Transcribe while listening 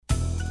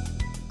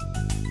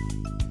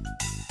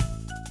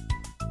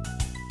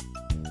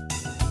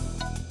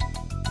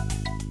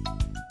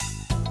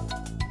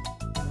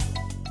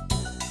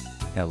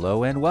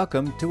Hello and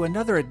welcome to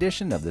another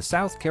edition of the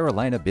South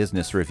Carolina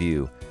Business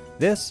Review.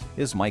 This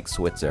is Mike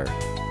Switzer.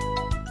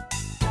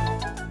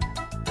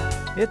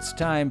 It's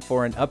time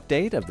for an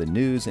update of the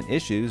news and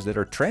issues that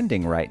are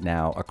trending right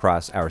now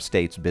across our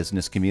state's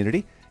business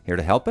community. Here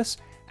to help us,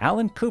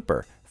 Alan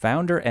Cooper,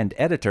 founder and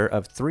editor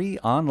of 3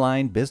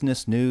 online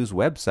business news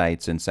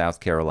websites in South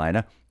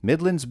Carolina,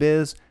 Midlands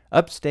Biz,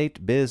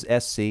 Upstate Biz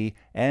SC,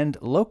 and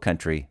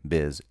Lowcountry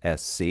Biz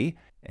SC.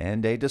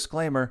 And a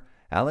disclaimer,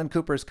 Alan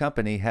Cooper's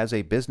company has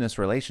a business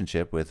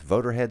relationship with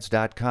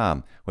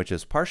Voterheads.com, which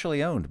is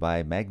partially owned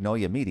by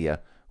Magnolia Media,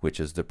 which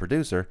is the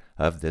producer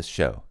of this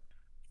show.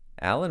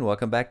 Alan,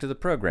 welcome back to the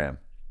program.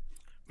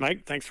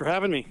 Mike, thanks for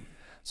having me.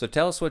 So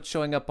tell us what's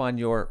showing up on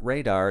your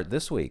radar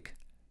this week.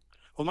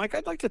 Well, Mike,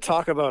 I'd like to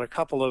talk about a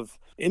couple of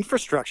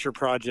infrastructure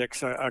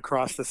projects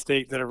across the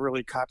state that have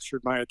really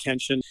captured my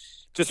attention.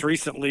 Just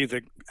recently,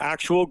 the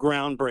actual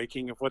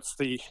groundbreaking of what's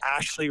the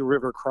Ashley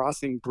River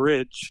Crossing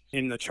Bridge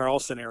in the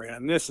Charleston area.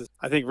 And this,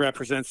 I think,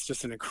 represents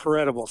just an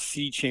incredible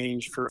sea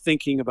change for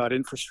thinking about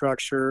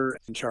infrastructure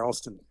in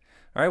Charleston.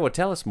 All right, well,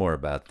 tell us more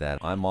about that.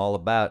 I'm all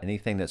about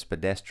anything that's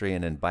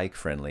pedestrian and bike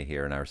friendly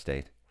here in our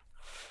state.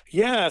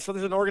 Yeah, so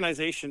there's an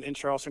organization in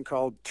Charleston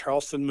called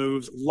Charleston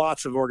Moves.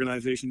 Lots of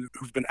organizations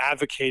who've been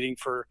advocating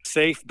for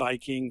safe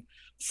biking,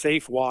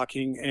 safe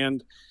walking,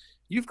 and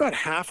you've got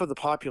half of the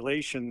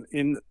population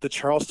in the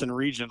Charleston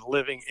region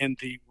living in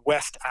the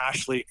West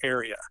Ashley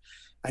area.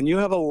 And you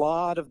have a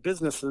lot of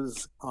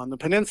businesses on the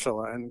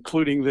peninsula,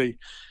 including the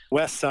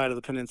west side of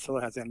the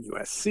peninsula has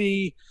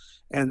MUSC.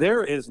 And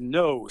there is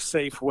no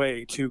safe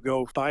way to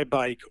go by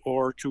bike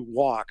or to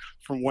walk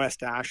from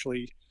West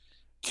Ashley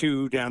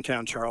to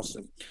downtown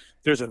Charleston.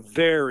 There's a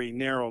very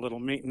narrow little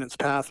maintenance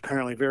path,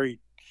 apparently very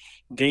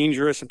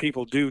dangerous, and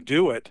people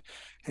do it.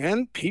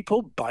 And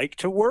people bike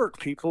to work.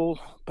 People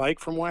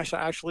bike from West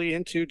Ashley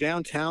into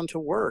downtown to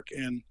work.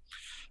 And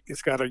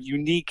it's got a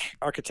unique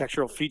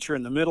architectural feature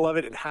in the middle of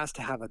it. It has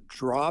to have a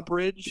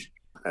drawbridge.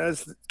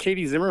 As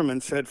Katie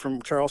Zimmerman said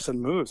from Charleston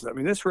Moves, I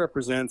mean, this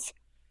represents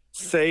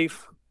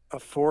safe,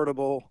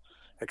 affordable,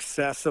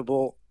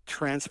 accessible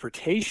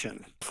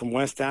transportation from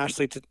West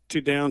Ashley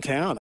to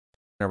downtown.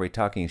 Are we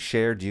talking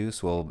shared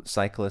use? Will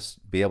cyclists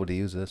be able to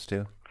use this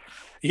too?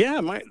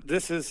 Yeah,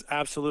 this is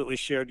absolutely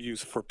shared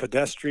use for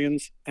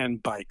pedestrians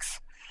and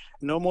bikes.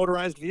 No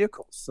motorized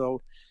vehicles.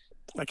 So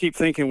I keep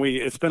thinking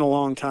it's been a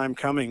long time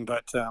coming,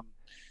 but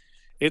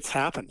it's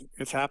happening.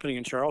 It's happening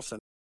in Charleston.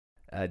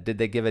 Did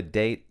they give a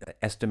date,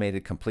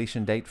 estimated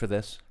completion date for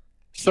this?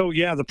 So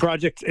yeah, the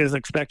project is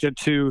expected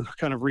to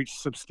kind of reach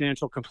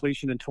substantial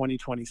completion in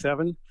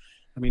 2027.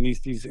 I mean,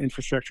 these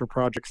infrastructure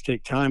projects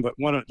take time, but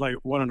what a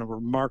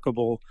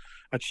remarkable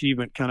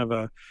achievement, kind of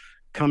a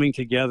coming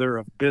together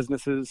of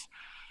businesses,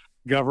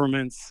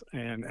 governments,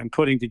 and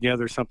putting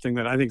together something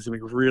that I think is going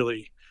to be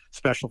really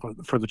special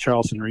for the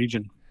Charleston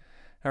region.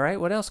 All right,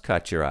 what else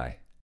caught your eye?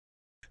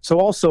 So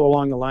also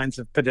along the lines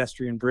of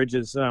pedestrian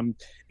bridges,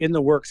 in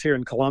the works here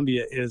in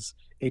Columbia is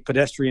a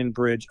pedestrian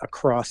bridge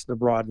across the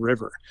Broad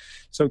River.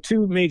 So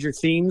 2 major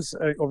themes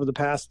over the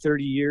past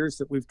 30 years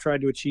that we've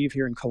tried to achieve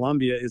here in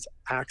Columbia is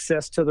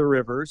access to the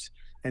rivers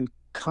and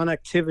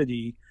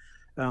connectivity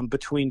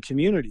between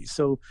communities.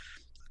 So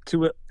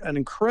to an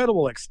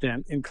incredible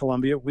extent in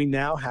Columbia, we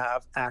now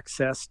have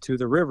access to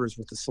the rivers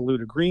with the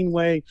Saluda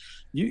Greenway.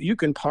 You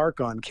can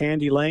park on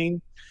Candy Lane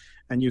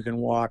and you can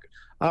walk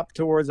up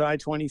towards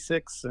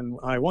I-26 and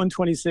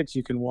I-126.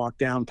 You can walk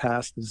down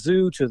past the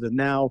zoo to the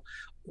now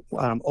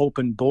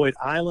open Boyd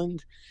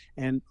Island.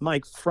 And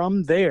Mike,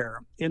 from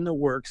there in the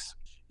works,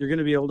 you're going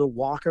to be able to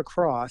walk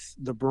across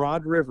the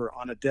Broad River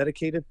on a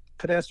dedicated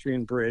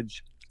pedestrian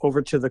bridge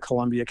over to the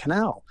Columbia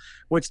Canal,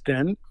 which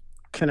then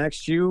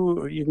connects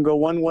you. You can go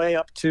one way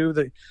up to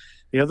the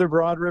other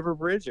Broad River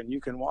Bridge, and you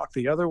can walk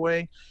the other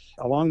way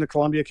along the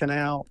Columbia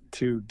Canal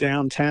to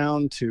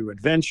downtown, to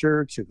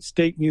Adventure, to the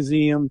State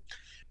Museum.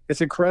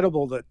 It's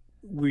incredible that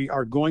we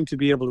are going to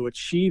be able to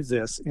achieve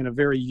this in a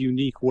very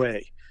unique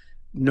way.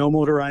 No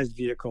motorized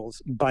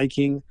vehicles,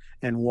 biking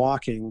and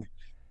walking.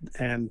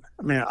 And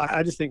man,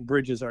 I just think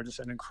bridges are just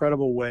an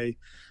incredible way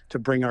to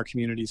bring our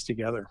communities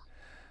together.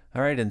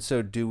 All right, and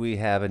so do we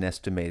have an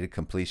estimated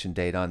completion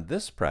date on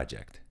this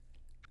project?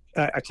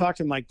 I talked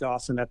to Mike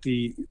Dawson at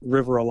the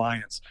River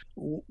Alliance.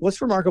 What's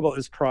remarkable about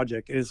this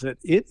project is that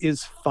it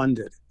is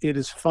funded. It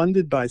is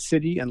funded by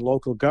city and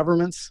local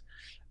governments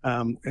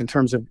in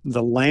terms of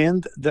the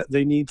land that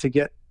they need to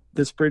get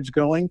this bridge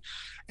going,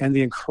 and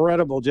the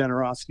incredible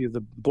generosity of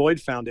the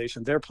Boyd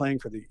Foundation. They're paying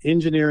for the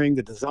engineering,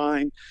 the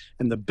design,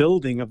 and the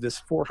building of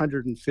this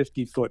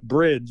 450-foot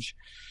bridge.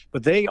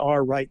 But they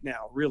are right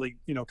now really,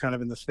 kind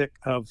of in the thick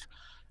of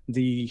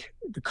the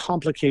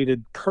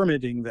complicated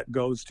permitting that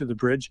goes to the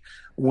bridge.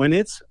 When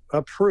it's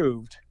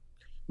approved,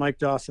 Mike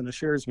Dawson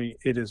assures me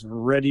it is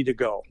ready to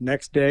go.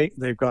 Next day,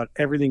 they've got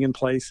everything in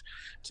place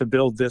to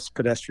build this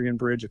pedestrian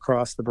bridge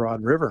across the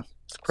Broad River.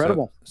 It's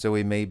incredible. So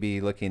we may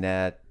be looking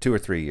at 2 or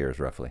 3 years,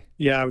 roughly.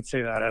 Yeah, I would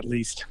say that at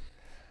least.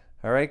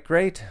 All right,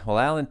 great. Well,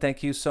 Alan,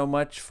 thank you so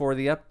much for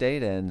the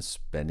update and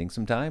spending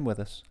some time with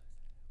us.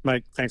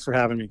 Mike, thanks for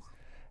having me.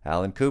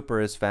 Alan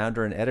Cooper is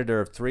founder and editor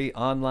of 3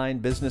 online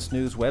business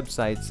news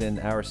websites in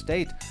our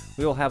state.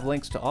 We will have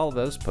links to all of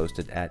those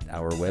posted at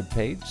our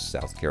webpage,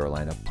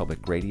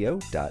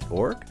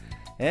 southcarolinapublicradio.org.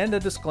 And a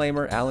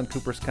disclaimer, Alan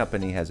Cooper's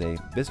company has a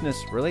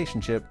business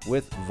relationship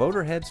with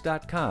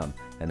Voterheads.com,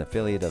 an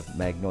affiliate of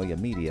Magnolia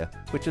Media,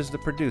 which is the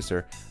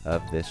producer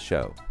of this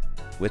show.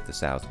 With the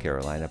South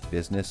Carolina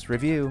Business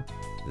Review,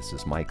 this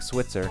is Mike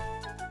Switzer.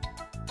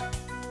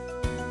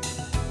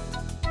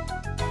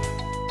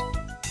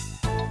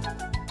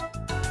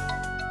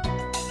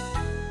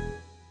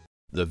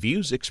 The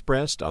views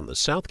expressed on the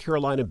South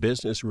Carolina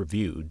Business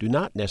Review do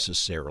not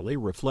necessarily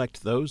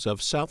reflect those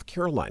of South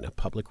Carolina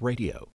Public Radio.